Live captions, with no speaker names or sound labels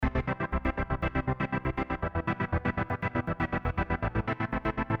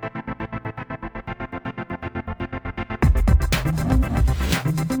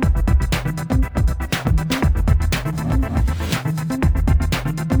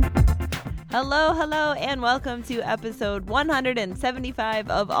Hello, and welcome to episode 175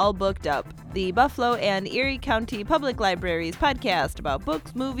 of All Booked Up, the Buffalo and Erie County Public Library's podcast about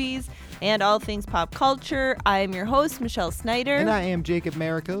books, movies, and all things pop culture. I am your host, Michelle Snyder. And I am Jacob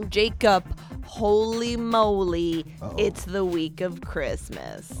Marico. Jacob, holy moly, Uh-oh. It's the week of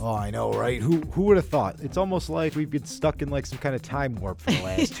Christmas. Oh, I know, right? Who would have thought? It's almost like we've been stuck in like some kind of time warp for the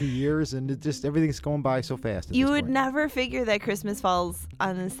last 2 years, and everything's going by so fast. You would never figure that Christmas falls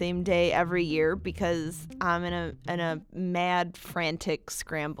on the same day every year because I'm in a mad, frantic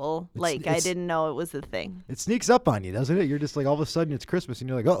scramble. I didn't know it was a thing. It sneaks up on you, doesn't it? You're just like, all of a sudden it's Christmas, and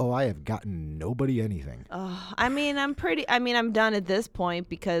you're like, uh-oh, I have gotten nobody anything. I'm done at this point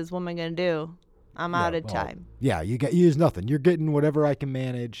because what am I going to do? I'm out of time. Yeah, you use nothing. You're getting whatever I can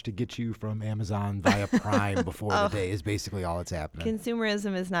manage to get you from Amazon via Prime before the day is basically all that's happening.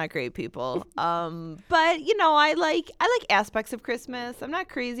 Consumerism is not great, people. But I like aspects of Christmas. I'm not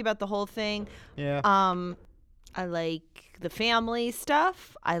crazy about the whole thing. Yeah. I like the family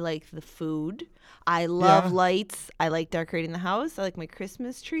stuff. I like the food. I love lights. I like decorating the house. I like my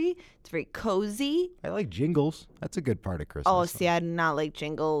Christmas tree. It's very cozy. I like jingles. That's a good part of Christmas. Oh, see, I do not like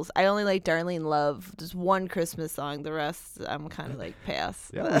jingles. I only like Darlene Love. Just one Christmas song. The rest, I'm kind of like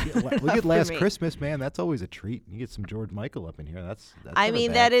pass. Yeah, we get Last Christmas, man. That's always a treat. You get some George Michael up in here. That's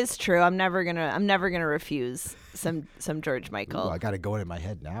that is true. I'm never gonna refuse some George Michael. Ooh, I got it going in my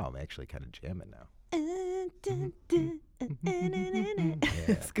head now. I'm actually kind of jamming now.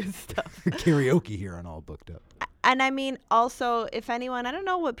 It's good stuff. Karaoke here on All Booked Up. And also, if anyone, I don't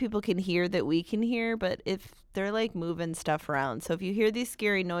know what people can hear that we can hear, but if they're like moving stuff around. So if you hear these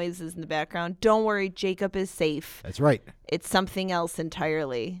scary noises in the background, don't worry, Jacob is safe. That's right. It's something else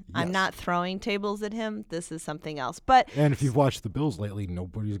entirely. Yes. I'm not throwing tables at him. This is something else. And if you've watched the Bills lately,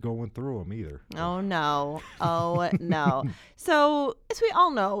 nobody's going through them either. Oh, no. So as we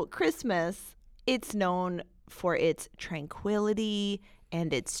all know, Christmas, it's known for its tranquility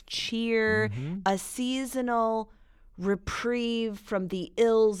and its cheer, a seasonal reprieve from the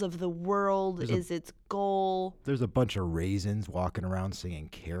ills of the world is its goal. There's a bunch of raisins walking around singing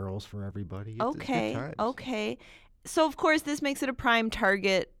carols for everybody. It's good times. Okay. So, of course, this makes it a prime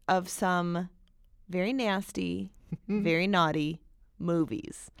target of some very nasty, very naughty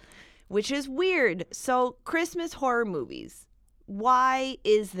movies, which is weird. So, Christmas horror movies. Why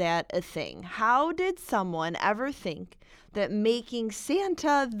is that a thing? How did someone ever think that making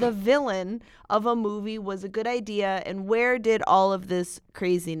Santa the villain of a movie was a good idea, and where did all of this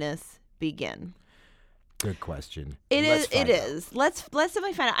craziness begin? Good question. It is. Let's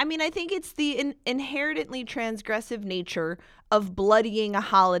definitely find out. I think it's the inherently transgressive nature of bloodying a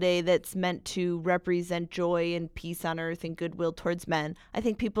holiday that's meant to represent joy and peace on earth and goodwill towards men. I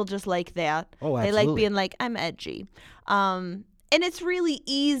think people just like that. Oh, absolutely. They like being like, I'm edgy. And it's really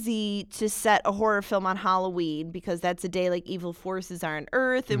easy to set a horror film on Halloween because that's a day like evil forces are on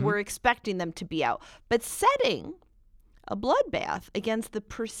Earth and we're expecting them to be out. But setting a bloodbath against the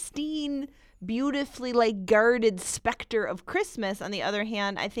pristine, beautifully guarded specter of Christmas, on the other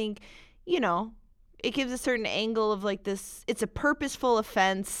hand, I think, it gives a certain angle of this. It's a purposeful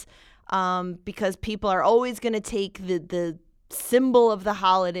offense because people are always going to take the symbol of the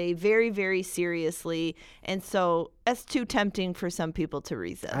holiday very, very seriously. And so that's too tempting for some people to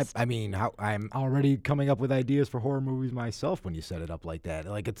resist. I'm already coming up with ideas for horror movies myself when you set it up like that.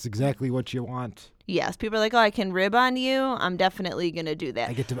 It's exactly what you want. Yes, people are like, oh, I can rib on you. I'm definitely going to do that.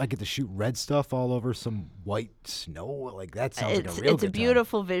 I get to shoot red stuff all over some white snow. That sounds like a real good time. It's a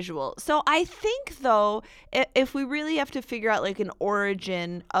beautiful visual. So I think, though, if we really have to figure out an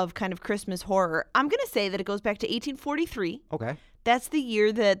origin of kind of Christmas horror, I'm going to say that it goes back to 1843. Okay. That's the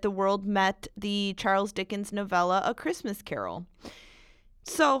year that the world met the Charles Dickens novella A Christmas Carol.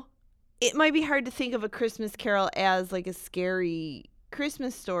 So it might be hard to think of A Christmas Carol as a scary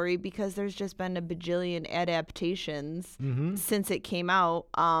Christmas story because there's just been a bajillion adaptations since it came out,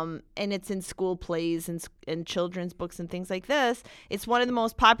 and it's in school plays and children's books and things like this. It's one of the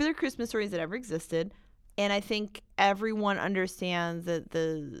most popular Christmas stories that ever existed, and I think everyone understands that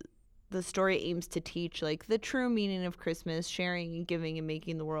the story aims to teach the true meaning of Christmas, sharing and giving and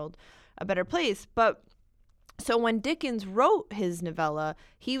making the world a better place. But so when Dickens wrote his novella,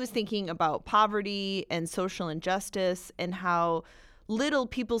 he was thinking about poverty and social injustice and how little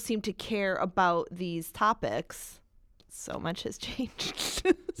people seem to care about these topics so much has changed.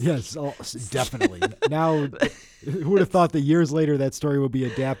 Yes, definitely. Now, who would have thought that years later that story would be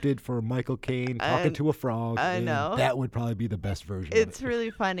adapted for Michael Caine talking to a frog? I and know. That would probably be the best version It's of it. really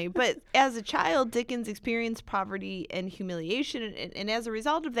funny. But as a child, Dickens experienced poverty and humiliation. And as a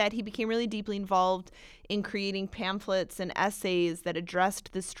result of that, he became really deeply involved in creating pamphlets and essays that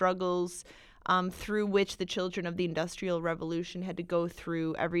addressed the struggles through which the children of the Industrial Revolution had to go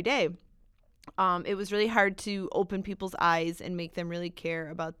through every day. It was really hard to open people's eyes and make them really care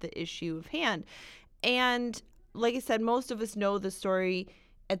about the issue of hand. And like I said, most of us know the story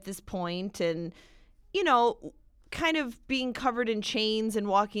at this point, and, you know, kind of being covered in chains and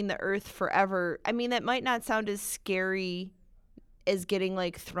walking the earth forever. I mean, that might not sound as scary as getting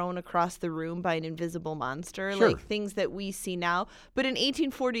like thrown across the room by an invisible monster, Sure. like things that we see now. But in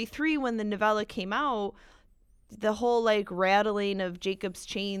 1843, when the novella came out, the whole like rattling of Jacob's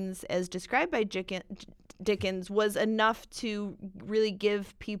chains as described by Dickens was enough to really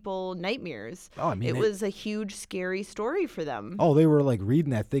give people nightmares. Oh, I mean, it was a huge, scary story for them. Oh, they were like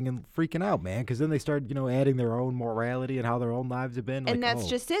reading that thing and freaking out, man, because then they started, adding their own morality and how their own lives have been. And that's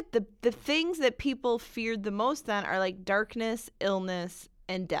just it. The things that people feared the most then are like darkness, illness,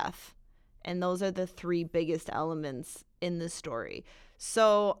 and death. And those are the three biggest elements in the story.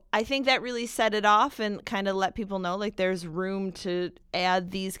 So I think that really set it off and kind of let people know like there's room to add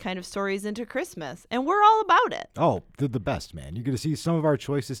these kind of stories into Christmas. And we're all about it. Oh, they're the best, man. You're going to see some of our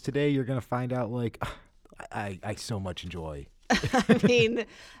choices today. You're going to find out like I so much enjoy.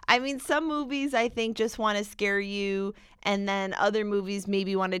 I mean, some movies I think just want to scare you, and then other movies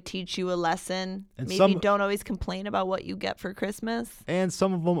maybe want to teach you a lesson. And maybe don't always complain about what you get for Christmas. And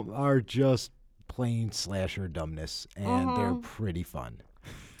some of them are just plain slasher dumbness, and they're pretty fun.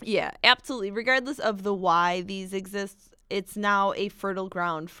 Yeah, absolutely. Regardless of the why these exist, it's now a fertile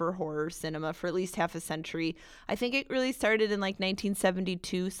ground for horror cinema for at least half a century. I think it really started in like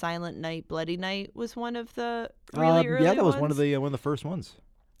 1972. Silent Night, Bloody Night was one of the really early Yeah, that was ones. one of the first ones.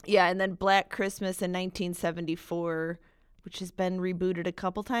 Yeah, and then Black Christmas in 1974, which has been rebooted a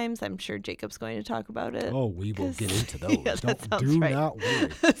couple times. I'm sure Jacob's going to talk about it. Oh, we will get into those. Yeah, that sounds Do right. not worry.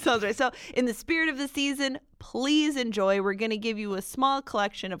 That sounds right. So, in the spirit of the season, please enjoy. We're going to give you a small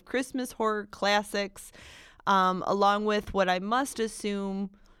collection of Christmas horror classics, along with what I must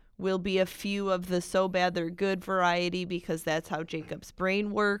assume will be a few of the so bad they're good variety, because that's how Jacob's brain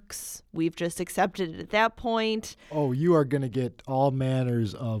works. We've just accepted it at that point. Oh, you are going to get all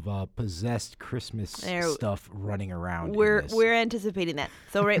manners of possessed Christmas There- stuff running around. We're anticipating that.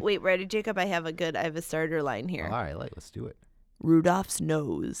 So, wait, ready, Jacob? I have a starter line here. All right, let's do it. Rudolph's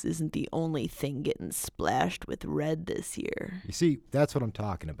nose isn't the only thing getting splashed with red this year. You see, that's what I'm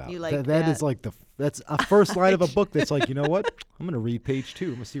talking about. You like that that? is like that's a first line of a book that's like, you know what? I'm going to read page 2.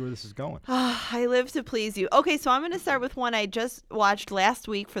 I'm going to see where this is going. I live to please you. Okay, so I'm going to start with one I just watched last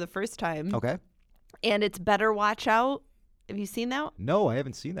week for the first time. Okay. And it's Better Watch Out. Have you seen that? No, I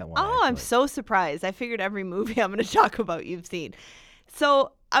haven't seen that one. Oh, I'm actually. so surprised. I figured every movie I'm going to talk about you've seen.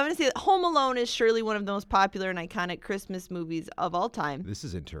 So I'm going to say that Home Alone is surely one of the most popular and iconic Christmas movies of all time. This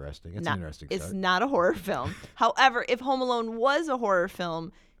is interesting. It's Not- an interesting It's start. not a horror film. However, if Home Alone was a horror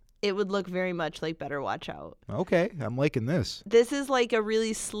film, it would look very much like Better Watch Out. Okay, I'm liking this. This is like a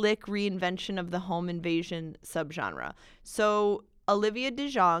really slick reinvention of the home invasion subgenre. So Olivia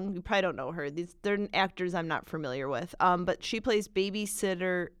DeJonge, you probably don't know her. They're actors I'm not familiar with. But she plays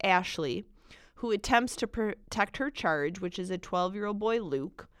babysitter Ashley, who attempts to protect her charge, which is a 12-year-old boy,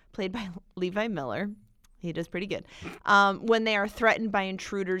 Luke, played by Levi Miller. He does pretty good. When they are threatened by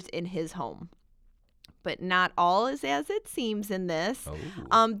intruders in his home. But not all is as it seems in this.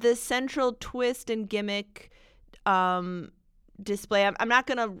 Oh. The central twist and gimmick display,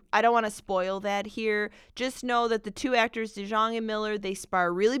 I don't want to spoil that here. Just know that the two actors, DeJonge and Miller, they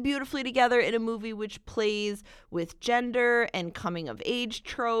spar really beautifully together in a movie which plays with gender and coming of age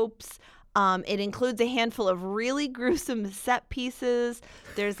tropes. It includes a handful of really gruesome set pieces.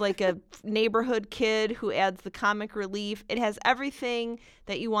 There's like a neighborhood kid who adds the comic relief. It has everything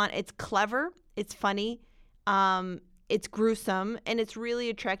that you want. It's clever. It's funny. It's gruesome. And it's really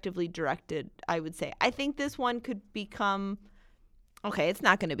attractively directed, I would say. I think this one could become... Okay, it's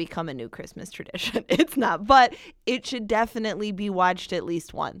not going to become a new Christmas tradition. It's not. But it should definitely be watched at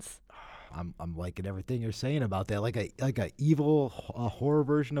least once. I'm liking everything you're saying about that. Like a evil horror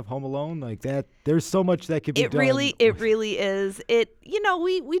version of Home Alone, like that. There's so much that could be done. It really is.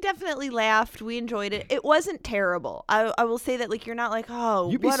 We definitely laughed. We enjoyed it. It wasn't terrible. I will say that, like, you're not like,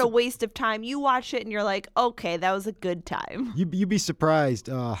 oh, what a waste of time. You watch it and you're like, okay, that was a good time. You'd be surprised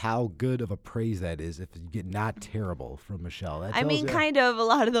how good of a praise that is if you get not terrible from Michelle. I mean, kind of. A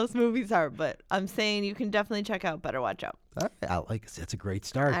lot of those movies are, but I'm saying you can definitely check out Better Watch Out. That's a great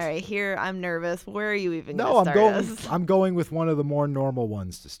start. All right, here I'm nervous. Where are you even going to start us? I'm going with one of the more normal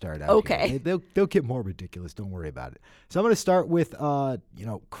ones to start out. Okay. They'll get more ridiculous. Don't worry about it. So I'm going to start with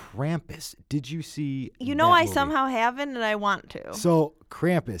Krampus. Did you see? I movie? somehow haven't, and I want to. So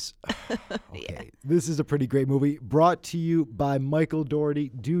Krampus. Okay, yeah. This is a pretty great movie. Brought to you by Michael Dougherty.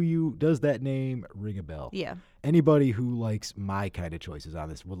 Does that name ring a bell? Yeah. Anybody who likes my kind of choices on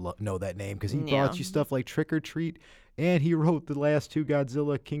this would know that name because he brought you stuff like Trick or Treat, and he wrote the last three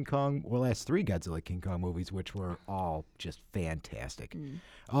Godzilla King Kong movies, which were all just fantastic.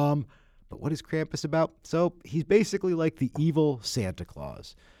 But what is Krampus about? So he's basically like the evil Santa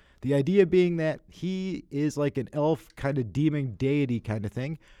Claus. The idea being that he is like an elf kind of demon deity kind of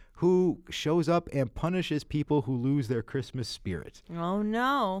thing who shows up and punishes people who lose their Christmas spirit. Oh,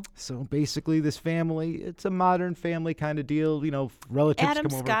 no. So basically this family, it's a modern family kind of deal. Relatives Adam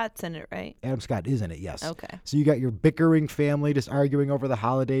come over. Scott's in it, right? Adam Scott is in it, yes. Okay. So you got your bickering family just arguing over the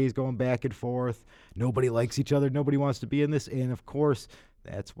holidays, going back and forth. Nobody likes each other. Nobody wants to be in this. And, of course,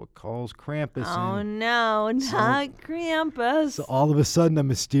 that's what calls Krampus. Oh, no, not Krampus. So all of a sudden, a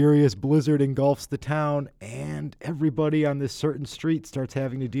mysterious blizzard engulfs the town, and everybody on this certain street starts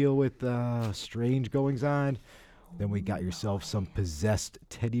having to deal with strange goings-on. Then we got yourself some possessed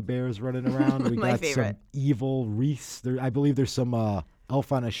teddy bears running around. We got favorite. Some evil wreaths. I believe there's some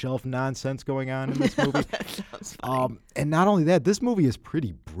Elf on a Shelf nonsense going on in this movie. That sounds funny. And not only that, this movie is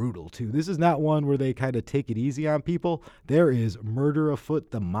pretty brutal, too. This is not one where they kind of take it easy on people. There is murder afoot.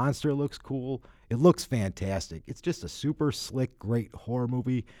 The monster looks cool. It looks fantastic. It's just a super slick, great horror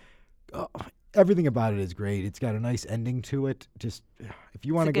movie. Everything about it is great. It's got a nice ending to it. Just if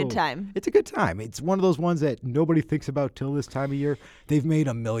you want to go, it's a good time. It's a good time. It's one of those ones that nobody thinks about till this time of year. They've made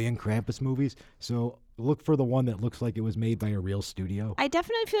a million Krampus movies, so look for the one that looks like it was made by a real studio. I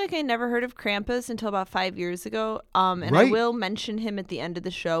definitely feel like I never heard of Krampus until about 5 years ago. And Right. I will mention him at the end of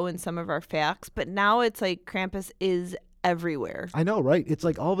the show in some of our facts, but now it's like Krampus is everywhere. I know, right? It's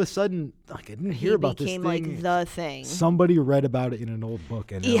like all of a sudden, like I didn't hear about this thing. He became like the thing. Somebody read about it in an old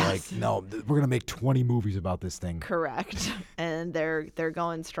book, and they're Yes. like, "No, we're gonna make 20 movies about this thing." Correct. And they're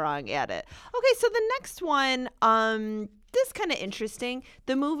going strong at it. Okay, so the next one, this is kind of interesting.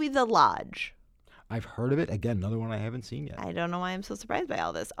 The movie The Lodge. I've heard of it. Again, another one I haven't seen yet. I don't know why I'm so surprised by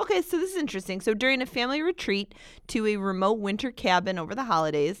all this. Okay, so this is interesting. So during a family retreat to a remote winter cabin over the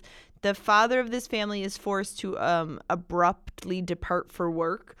holidays, the father of this family is forced to abruptly depart for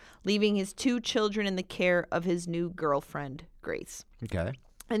work, leaving his two children in the care of his new girlfriend, Grace. Okay.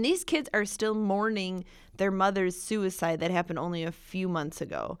 And these kids are still mourning their mother's suicide that happened only a few months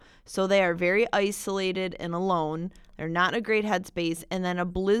ago. So they are very isolated and alone. They're not in a great headspace. And then a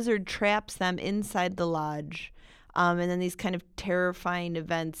blizzard traps them inside the lodge. And then these kind of terrifying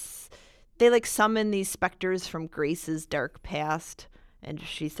events, they like summon these specters from Grace's dark past. And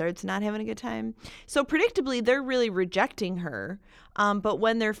she starts not having a good time. So predictably, they're really rejecting her. But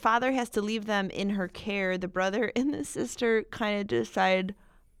when their father has to leave them in her care, the brother and the sister kind of decide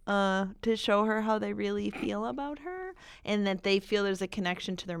to show her how they really feel about her, and that they feel there's a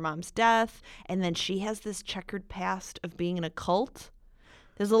connection to their mom's death. And then she has this checkered past of being in a cult.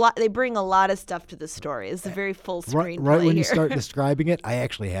 There's a lot. They bring a lot of stuff to the story. It's a very full screenplay. Right when you start describing it, I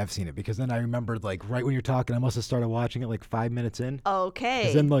actually have seen it because then I remembered, like, right when you're talking, I must have started watching it like 5 minutes in. Okay.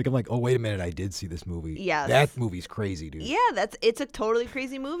 Because then, like, I'm like, oh, wait a minute, I did see this movie. Yes. That movie's crazy, dude. Yeah, it's a totally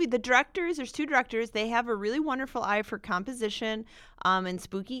crazy movie. The directors, there's two directors. They have a really wonderful eye for composition and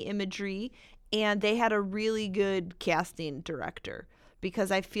spooky imagery, and they had a really good casting director.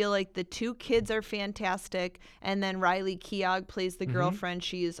 Because I feel like the two kids are fantastic. And then Riley Keough plays the girlfriend.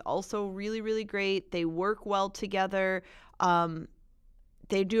 She is also really, really great. They work well together.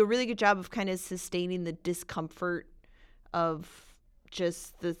 They do a really good job of kind of sustaining the discomfort of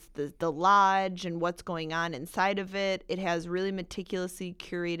just the lodge and what's going on inside of it. It has really meticulously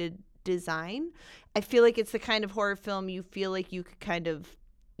curated design. I feel like it's the kind of horror film you feel like you could kind of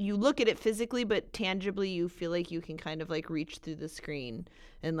you look at it physically, but tangibly you feel like you can kind of like reach through the screen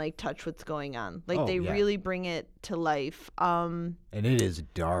and like touch what's going on. Like they really bring it to life. And it is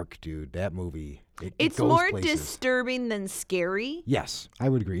dark, dude. That movie. It's goes more places. disturbing than scary. Yes, I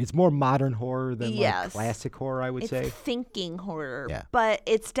would agree. It's more modern horror than like classic horror, I would say. It's thinking horror. Yeah. But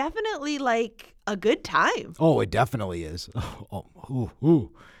it's definitely like a good time. Oh, it definitely is.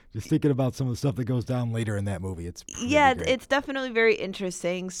 Ooh. Just thinking about some of the stuff that goes down later in that movie. It's great. It's definitely very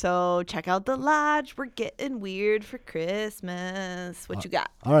interesting. So check out The Lodge. We're getting weird for Christmas. What you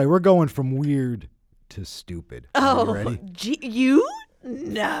got? All right, we're going from weird to stupid. Are you ready? You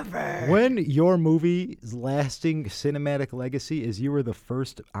never. When your movie's lasting cinematic legacy is you were the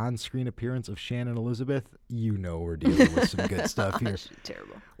first on-screen appearance of Shannon Elizabeth, you know we're dealing with some good stuff here.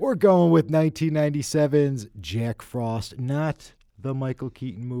 Terrible. We're going with 1997's Jack Frost, not the Michael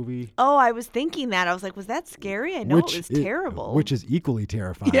Keaton movie. Oh, I was thinking that. I was like, was that scary? I know it was terrible. Which is equally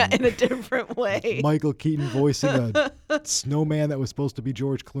terrifying. Yeah, in a different way. Michael Keaton voicing a snowman that was supposed to be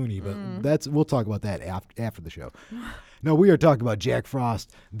George Clooney, but we'll talk about that after the show. No, we are talking about Jack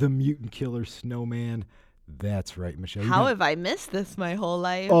Frost, the mutant killer snowman. That's right, Michelle. How have I missed this my whole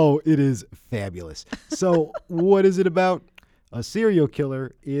life? Oh, it is fabulous. So what is it about? A serial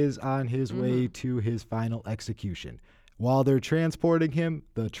killer is on his way to his final execution. While they're transporting him,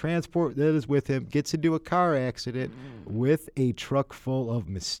 the transport that is with him gets into a car accident with a truck full of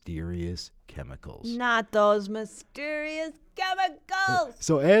mysterious chemicals. Not those mysterious chemicals.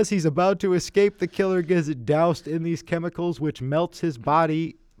 So as he's about to escape, the killer gets doused in these chemicals, which melts his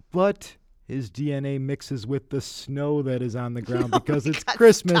body, but his DNA mixes with the snow that is on the ground because it's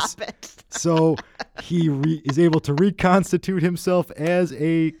Christmas. Stop it. So he is able to reconstitute himself as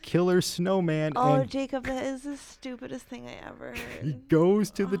a killer snowman. Oh, and Jacob, that is the stupidest thing I ever heard. he goes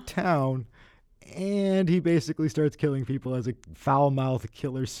to the town, and he basically starts killing people as a foul-mouthed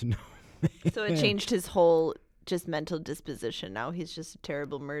killer snowman. So it changed his whole just mental disposition. Now he's just a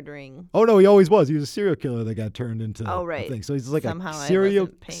terrible murdering. Oh no, he always was. He was a serial killer that got turned into right. a thing. So he's like Somehow a serial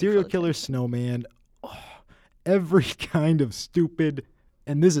killer attention. snowman. Oh, every kind of stupid.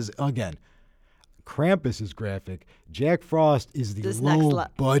 And this is again, Krampus is graphic. Jack Frost is the low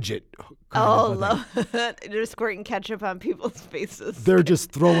budget. They're squirting ketchup on people's faces. They're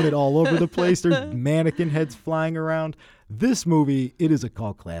just throwing it all over the place. There's mannequin heads flying around. This movie, it is a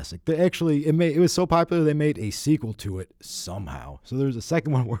cult classic. It was so popular they made a sequel to it somehow. So there's a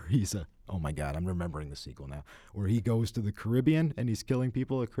second one where oh my God, I'm remembering the sequel now, where he goes to the Caribbean and he's killing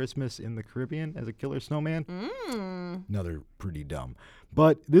people at Christmas in the Caribbean as a killer snowman. Another pretty dumb.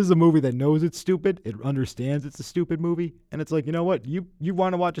 But this is a movie that knows it's stupid. It understands it's a stupid movie. And it's like, you know what? You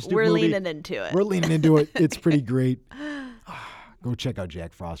want to watch a stupid movie? We're leaning into it. We're leaning into it. It's pretty great. Go check out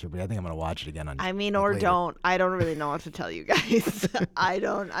Jack Frost, but I think I'm going to watch it again on or later. don't. I don't really know what to tell you guys. I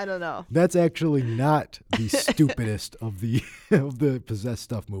don't know. That's actually not the stupidest of the possessed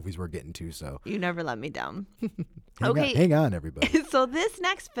stuff movies we're getting to, so. You never let me down. Hang on, everybody. So this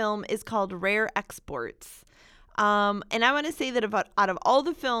next film is called Rare Exports. And I want to say that out of all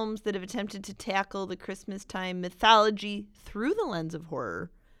the films that have attempted to tackle the Christmas time mythology through the lens of horror,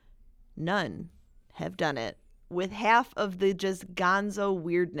 none have done it with half of the just gonzo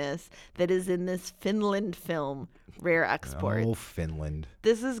weirdness that is in this Finland film, Rare Exports. Oh, Finland.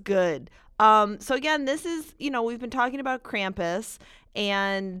 This is good. So again, this is, we've been talking about Krampus,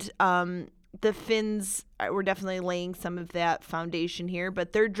 and the Finns were definitely laying some of that foundation here,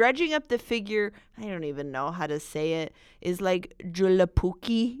 but they're dredging up the figure, I don't even know how to say it, is like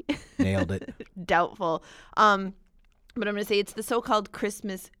Julapuki. Nailed it. Doubtful. But I'm going to say it's the so-called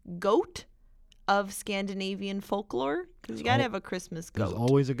Christmas goat of Scandinavian folklore, because you got to have a Christmas goat. There's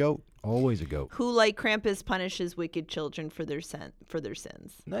always a goat. Always a goat. Who, like Krampus, punishes wicked children for their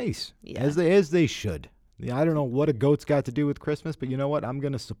sins. Nice. Yeah. As they should. Yeah, I don't know what a goat's got to do with Christmas, but you know what? I'm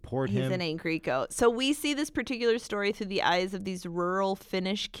going to support him. He's an angry goat. So we see this particular story through the eyes of these rural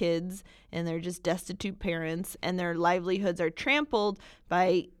Finnish kids, and they're just destitute parents, and their livelihoods are trampled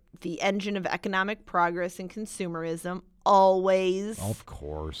by the engine of economic progress and consumerism. Always. Of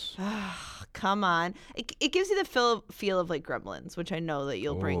course. Come on. It gives you the feel of like Gremlins, which I know that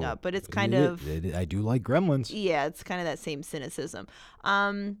you'll bring up, but it's kind of... I do like Gremlins. Yeah, it's kind of that same cynicism.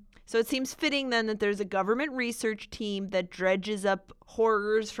 So it seems fitting then that there's a government research team that dredges up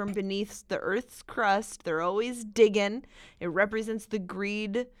horrors from beneath the Earth's crust. They're always digging. It represents the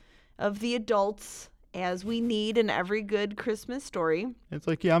greed of the adults, as we need in every good Christmas story. It's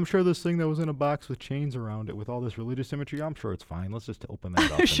like, yeah, I'm sure this thing that was in a box with chains around it with all this religious imagery, I'm sure it's fine. Let's just open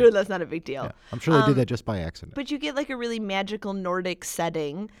that up. I'm sure that's not a big deal. Yeah, I'm sure they did that just by accident. But you get like a really magical Nordic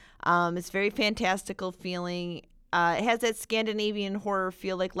setting. It's very fantastical feeling. It has that Scandinavian horror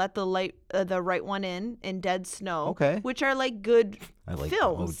feel, like Let the Right One In and Dead Snow. Okay. Which are like good I like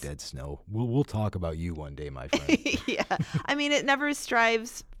films. Dead Snow. We'll talk about you one day, my friend. Yeah. I mean, it never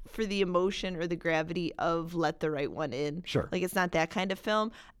strives for the emotion or the gravity of Let the Right One In. Sure. Like, it's not that kind of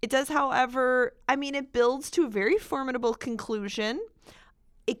film. It does, however, I mean, it builds to a very formidable conclusion.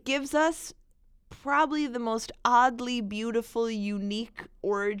 It gives us probably the most oddly beautiful, unique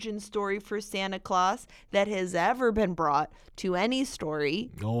origin story for Santa Claus that has ever been brought to any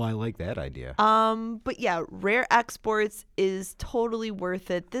story. Oh, I like that idea. But yeah, Rare Exports is totally worth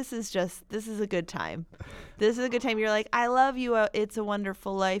it. This is a good time. This is a good time. You're like, I love you, It's a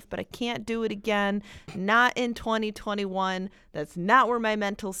Wonderful Life, but I can't do it again. Not in 2021. That's not where my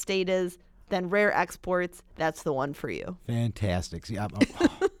mental state is. Then Rare Exports, that's the one for you. Fantastic. See,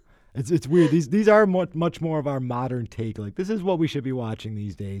 it's weird. These are much more of our modern take. Like, this is what we should be watching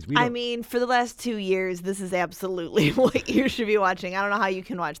these days. I mean, for the last 2 years, this is absolutely what you should be watching. I don't know how you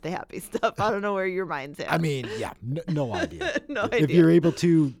can watch the happy stuff. I don't know where your mind's at. I mean, yeah, no idea. No If idea. you're able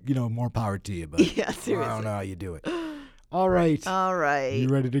to, more power to you. But Yeah, seriously. I don't know how you do it. All right. All right. You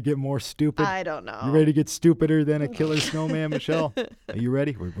ready to get more stupid? I don't know. You ready to get stupider than a killer snowman, Michelle? Are you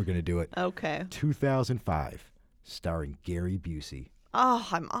ready? We're going to do it. Okay. 2005, starring Gary Busey. Oh,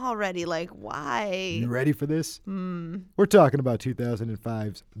 I'm already like, why? You ready for this? We're talking about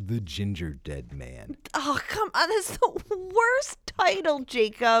 2005's The Ginger Dead Man. Oh, come on. That's the worst title,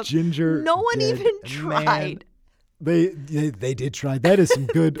 Jacob. Ginger No one Dead even Man. tried. They did try. That is some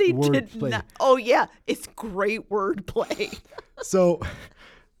good They word did play. not. Oh, yeah. It's great wordplay. So,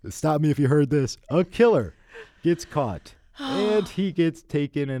 stop me if you heard this. A killer gets caught, and he gets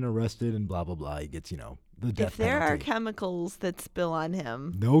taken and arrested and blah, blah, blah. He gets, the death If there are penalty. chemicals that spill on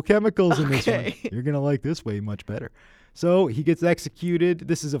him. No chemicals in this one. Okay. You're going to like this way much better. So he gets executed.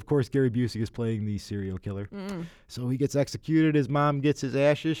 This is, of course, Gary Busey is playing the serial killer. So he gets executed. His mom gets his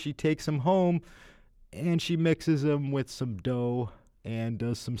ashes. She takes him home, and she mixes them with some dough and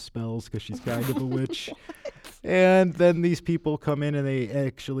does some spells because she's kind of a witch. And then these people come in and they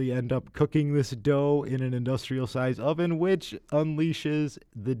actually end up cooking this dough in an industrial-sized oven, which unleashes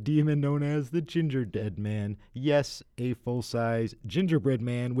the demon known as the Ginger Dead Man. Yes, a full-size gingerbread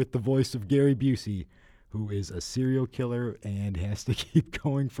man with the voice of Gary Busey, who is a serial killer and has to keep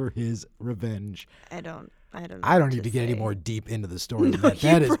going for his revenge. I don't know I don't what need to get any say. more deep into the story than No, that.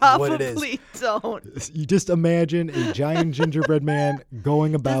 That is what it is. probably don't. You just imagine a giant gingerbread man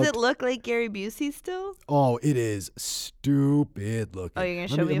going about. Does it look like Gary Busey still? Oh, it is stupid looking. Oh, you're gonna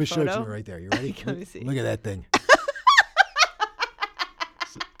show me Let a me show it to photo? you right there. You ready? Let me see. Look at that thing.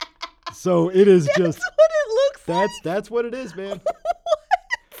 So it is That's just what it looks like. that's what it is, man.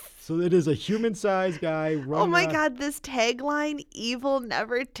 So it is a human-sized guy running Oh my around. God, this tagline, evil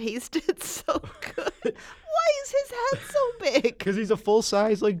never tasted so good. Why is his head so big? Because he's a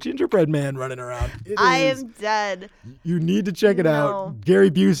full-size like gingerbread man running around. I am dead. You need to check it No. out.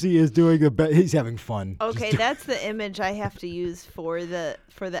 Gary Busey is doing the best. He's having fun. Just Okay, that's the image I have to use for the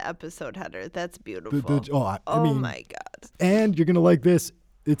episode header. That's beautiful. I mean, my God. and you're gonna like this.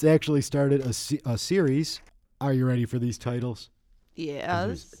 It's actually started a series. Are you ready for these titles? Yes.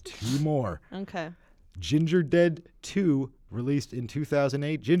 There's 2 more. Okay. Ginger Dead 2, released in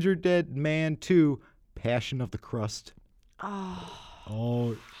 2008. Ginger Dead Man 2, Passion of the Crust.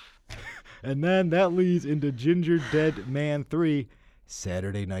 Oh. And then that leads into Ginger Dead Man 3,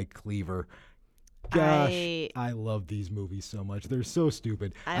 Saturday Night Cleaver. Gosh, I love these movies so much. They're so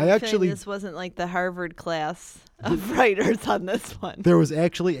stupid. I'm feeling this wasn't like the Harvard class of writers on this one. There was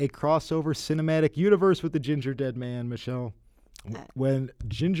actually a crossover cinematic universe with the Ginger Dead Man, Michelle. When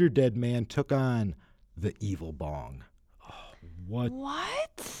Ginger Dead Man took on the Evil Bong. Oh,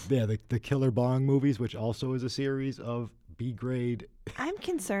 what? Yeah, the Killer Bong movies, which also is a series of B-grade. I'm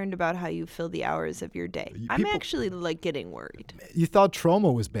concerned about how you fill the hours of your day. I'm People- actually like getting worried. You thought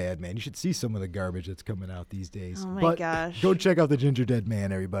Troma was bad, man. You should see some of the garbage that's coming out these days. Oh my But gosh. go check out the Ginger Dead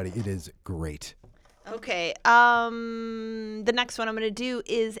Man, everybody. It is great. Okay. The next one I'm going to do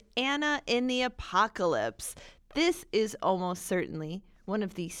is Anna in the Apocalypse. This is almost certainly one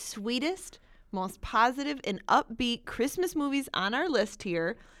of the sweetest, most positive, and upbeat Christmas movies on our list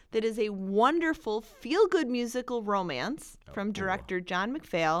here. That is a wonderful, feel-good musical romance from director John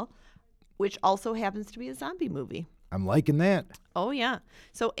McPhail, which also happens to be a zombie movie. I'm liking that. Oh, yeah.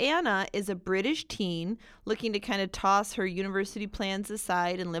 So Anna is a British teen looking to kind of toss her university plans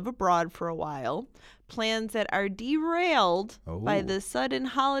aside and live abroad for a while. Plans that are derailed by Oh. the sudden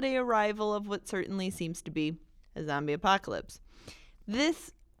holiday arrival of what certainly seems to be a zombie apocalypse.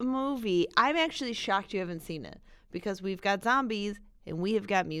 This movie, I'm actually shocked you haven't seen it because we've got zombies and we have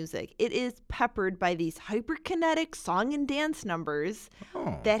got music. It is peppered by these hyperkinetic song and dance numbers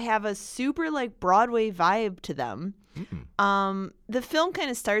that have a super like Broadway vibe to them. The film kind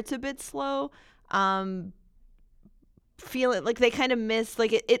of starts a bit slow. Feel it like they kind of miss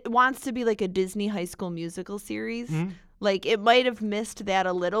like it wants to be like a Disney High School Musical series. Like it might have missed that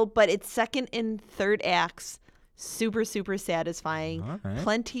a little, but its second and third acts super satisfying.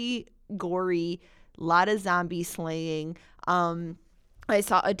 Plenty gory, lot of zombie slaying. I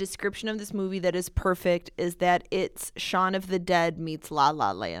saw a description of this movie that is perfect, is that it's Shaun of the Dead meets La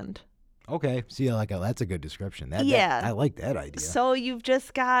La Land. Okay. See, that's a good description. I like that idea. So you've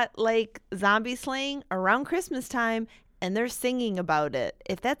just got like zombie slaying around Christmas time, and they're singing about it.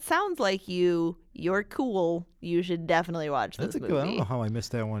 If that sounds like you're cool, you should definitely watch this movie. I don't know how I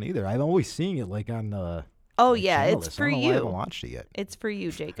missed that one either. I'm always seeing it like on the it's for you. I haven't watched it yet. It's for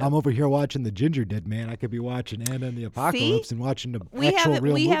you, Jacob. I'm over here watching the Ginger Dead Man. I could be watching Anna and the Apocalypse and watching the we actual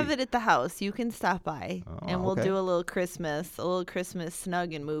real movie. We have it at the house. You can stop by and we'll do a little Christmas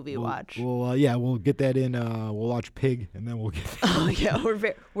snug and movie watch. We'll get that in. We'll watch Pig and then we'll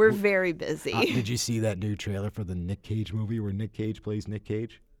get. We're very busy. Did you see that new trailer for the Nick Cage movie where Nick Cage plays Nick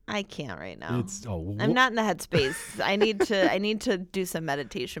Cage? I can't right now. I'm not in the headspace. I need to do some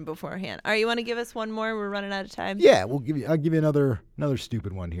meditation beforehand. All right, you want to give us one more? We're running out of time. Yeah, I'll give you another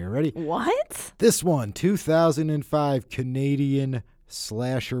stupid one here. Ready? What? This one, 2005 Canadian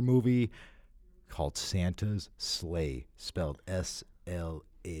slasher movie called Santa's Slay, spelled Slay.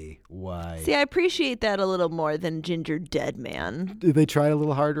 See, I appreciate that a little more than Ginger Dead Man. Did they try a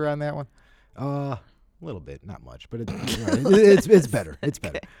little harder on that one? A little bit, not much, but it's better. It's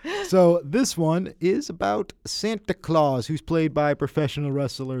better. So this one is about Santa Claus, who's played by professional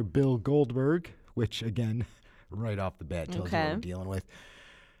wrestler Bill Goldberg, which, again, right off the bat tells you what we're dealing with.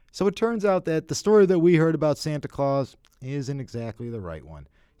 So it turns out that the story that we heard about Santa Claus isn't exactly the right one.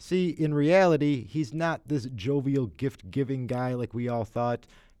 See, in reality, he's not this jovial gift-giving guy like we all thought.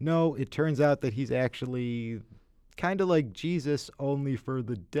 No, it turns out that he's actually kind of like Jesus, only for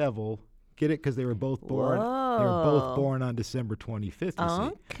the devil. Get it? Because they were both born. Whoa. They were both born on December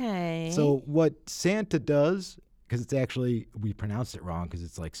 25th. Okay. So what Santa does, because it's actually we pronounced it wrong because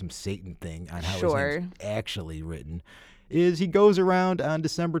it's like some Satan thing on how his name's actually written, is he goes around on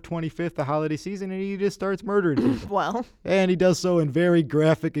December 25th, the holiday season, and he just starts murdering people. Well, and he does so in very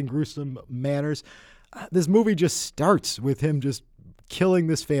graphic and gruesome manners. This movie just starts with him just killing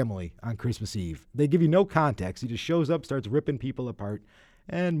this family on Christmas Eve. They give you no context. He just shows up, starts ripping people apart,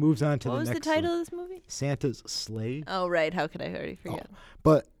 and moves on to the next. What was the title of this movie? Santa's Slay. Oh, right. How could I already forget?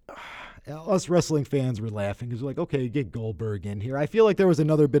 But us wrestling fans were laughing because we're like, okay, get Goldberg in here. I feel like there was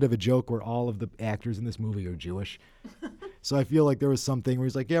another bit of a joke where all of the actors in this movie are Jewish. So I feel like there was something where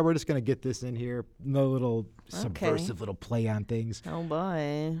he's like, yeah, we're just going to get this in here. No little subversive little play on things. Oh,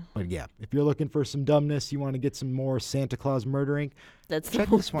 boy. But yeah, if you're looking for some dumbness, you want to get some more Santa Claus murdering, check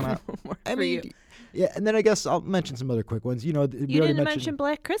this one out. You. Yeah, and then I guess I'll mention some other quick ones. You didn't mention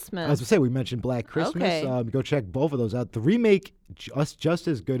Black Christmas. I was going to say, we mentioned Black Christmas. Okay. Go check both of those out. The remake, just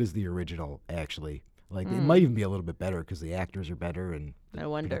as good as the original, actually. Like, it might even be a little bit better because the actors are better. And I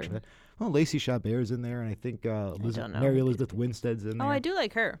wonder. Well, Lacey Chabert's in there, and I think Mary Elizabeth Winstead's in there. Oh, I do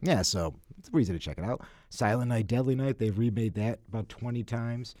like her. Yeah, so it's a reason to check it out. Silent Night, Deadly Night, they've remade that about 20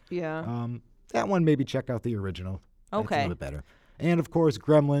 times. Yeah. That one, maybe check out the original. Okay. That's a little bit better. And, of course,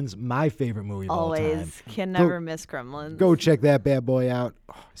 Gremlins, my favorite movie of all time. Always. Can never miss Gremlins. Go check that bad boy out.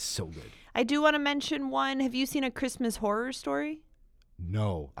 Oh, so good. I do want to mention one. Have you seen A Christmas Horror Story?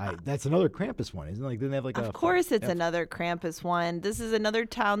 No. That's another Krampus one, isn't it? Didn't they have Of course it's another Krampus one. This is another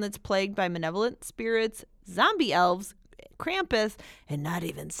town that's plagued by malevolent spirits, zombie elves, Krampus, and not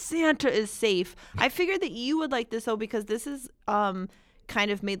even Santa is safe. I figured that you would like this, though, because this is kind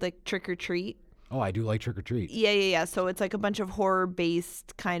of made like Trick or Treat. Oh, I do like Trick or Treat. Yeah. So it's like a bunch of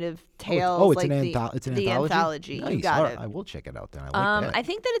horror-based kind of tales. Oh, it's like it's an the anthology? Nice. You got it. I will check it out then. I like that. I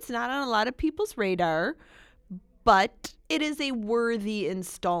think that it's not on a lot of people's radar, but it is a worthy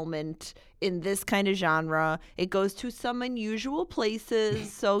installment in this kind of genre. It goes to some unusual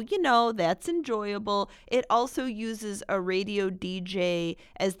places, so, that's enjoyable. It also uses a radio DJ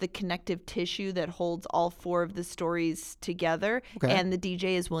as the connective tissue that holds all four of the stories together, and the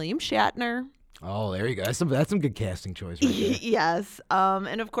DJ is William Shatner. Oh, there you go. That's some good casting choice right there. Yes.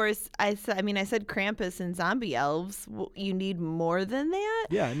 And of course, I said Krampus and zombie elves. Well, you need more than that?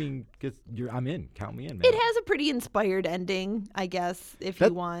 Yeah, I mean, I'm in. Count me in, man. It has a pretty inspired ending, I guess, if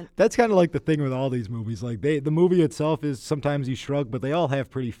you want. That's kind of like the thing with all these movies. Like the movie itself is sometimes you shrug, but they all have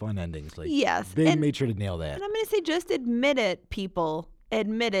pretty fun endings. Like, yes. They made sure to nail that. And I'm going to say, just admit it, people.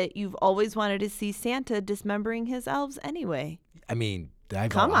 Admit it. You've always wanted to see Santa dismembering his elves anyway. I mean,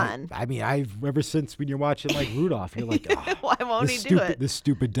 Come on. I've ever since when you're watching like Rudolph, you're like, oh, why won't he do it? This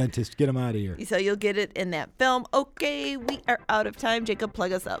stupid dentist, get him out of here. So you'll get it in that film. Okay, we are out of time. Jacob,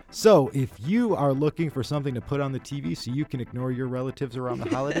 plug us up. So if you are looking for something to put on the TV so you can ignore your relatives around the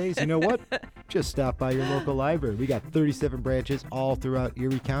holidays, you know what? Just stop by your local library. We got 37 branches all throughout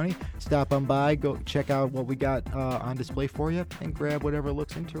Erie County. Stop on by, go check out what we got on display for you, and grab whatever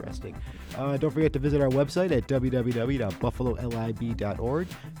looks interesting. Don't forget to visit our website at www.buffalolib.org.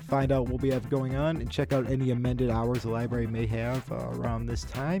 Find out what we have going on and check out any amended hours the library may have around this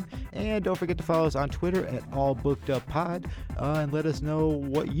time. And don't forget to follow us on Twitter at allbookeduppod and let us know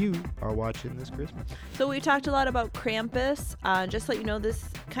what you are watching this Christmas. So we talked a lot about Krampus. Just to let you know, this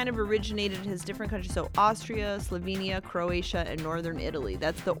kind of originated in his different countries. So Austria, Slovenia, Croatia, and northern Italy.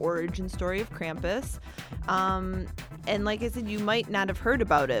 That's the origin story of Krampus. And like I said, you might not have heard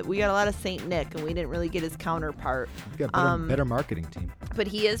about it. We got a lot of Saint Nick, and we didn't really get his counterpart. We've got better marketing team. But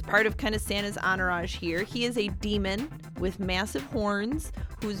he is part of kind of Santa's entourage here. He is a demon with massive horns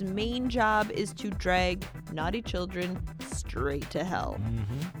whose main job is to drag naughty children straight to hell.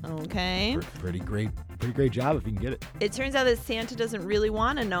 Mm-hmm. Okay? Pretty great job if you can get it. It turns out that Santa doesn't really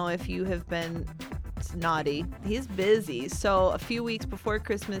want to know if you have been naughty. He's busy. So a few weeks before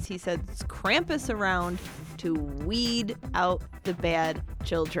Christmas, he sends Krampus around to weed out the bad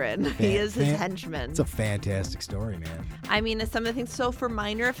children. He is his henchman. It's a fantastic story, man. I mean, some of the things. So for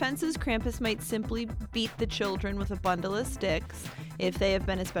minor offenses, Krampus might simply beat the children with a bundle of sticks. If they have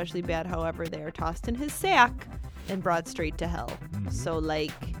been especially bad, however, they are tossed in his sack and brought straight to hell. Mm-hmm. So,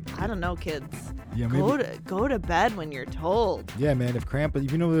 like, I don't know, kids. Yeah, go to bed when you're told. Yeah, man. If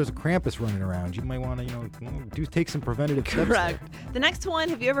you know there's a Krampus running around, you might want to, take some preventative steps. Correct. The next one.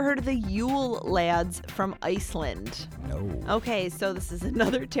 Have you ever heard of the Yule Lads from Iceland? No. Okay, so this is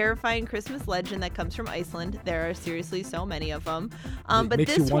another terrifying Christmas legend that comes from Iceland. There are seriously so many of them. But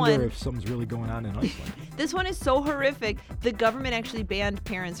makes you wonder if something's really going on in Iceland. This one is so horrific. The government actually banned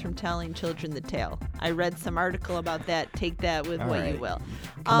parents from telling children the tale. I read some article about that. Take that with what you will.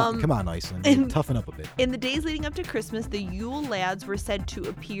 Come on, Iceland. Toughen up a bit. In the days leading up to Christmas, the Yule Lads were said to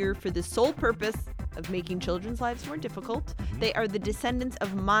appear for the sole purpose of making children's lives more difficult. Mm-hmm. They are the descendants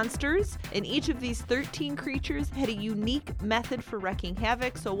of monsters, and each of these 13 creatures had a unique method for wreaking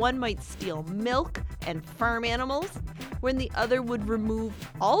havoc. So one might steal milk and farm animals, when the other would remove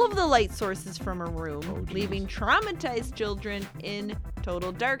all of the light sources from a room, leaving traumatized children in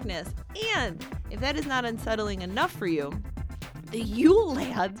total darkness. And if that is not unsettling enough for you, the Yule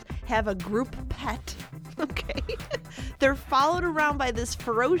Lads have a group pet. Okay. They're followed around by this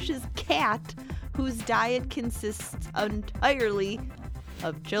ferocious cat whose diet consists entirely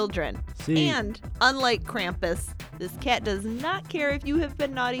of children. And unlike Krampus, this cat does not care if you have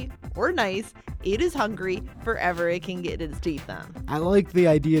been naughty or nice. It is hungry forever it can get its teeth on. I like the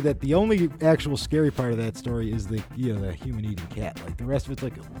idea that the only actual scary part of that story is the human eating cat. Like the rest of it's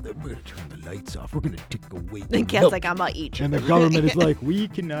like, we're gonna turn the lights off. We're gonna take away the cat's milk. like, I'm gonna eat you. And the government is like, we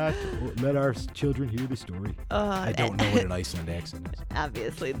cannot let our children hear the story. I don't know what an Iceland accent is.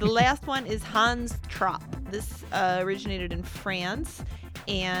 Obviously. The last one is Hans Trapp. This originated in France.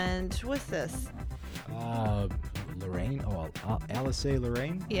 And what's this? Lorraine? Alice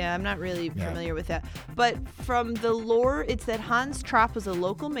Lorraine? Yeah, I'm not really familiar with that. But from the lore, it's that Hans Trapp was a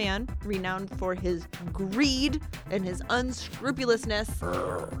local man renowned for his greed and his unscrupulousness.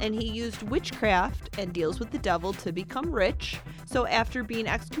 And he used witchcraft and deals with the devil to become rich. So after being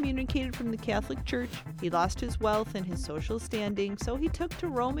excommunicated from the Catholic Church, he lost his wealth and his social standing. So he took to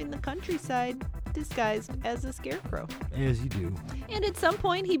roaming the countryside disguised as a scarecrow. As you do. And at some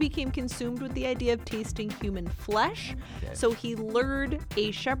point, he became consumed with the idea of tasting human flesh. Okay. So he lured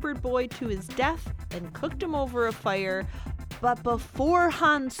a shepherd boy to his death and cooked him over a fire. But before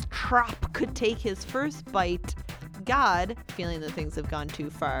Hans Trapp could take his first bite, God, feeling that things have gone too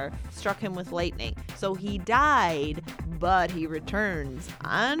far, struck him with lightning. So he died, but he returns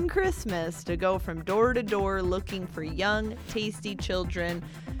on Christmas to go from door to door looking for young, tasty children.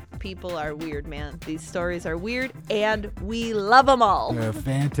 People are weird, man. These stories are weird, and we love them all. They're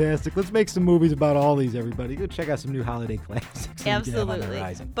fantastic. Let's make some movies about all these, everybody. Go check out some new holiday classics.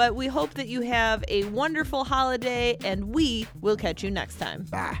 Absolutely. But we hope that you have a wonderful holiday, and we will catch you next time.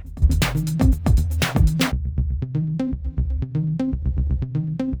 Bye.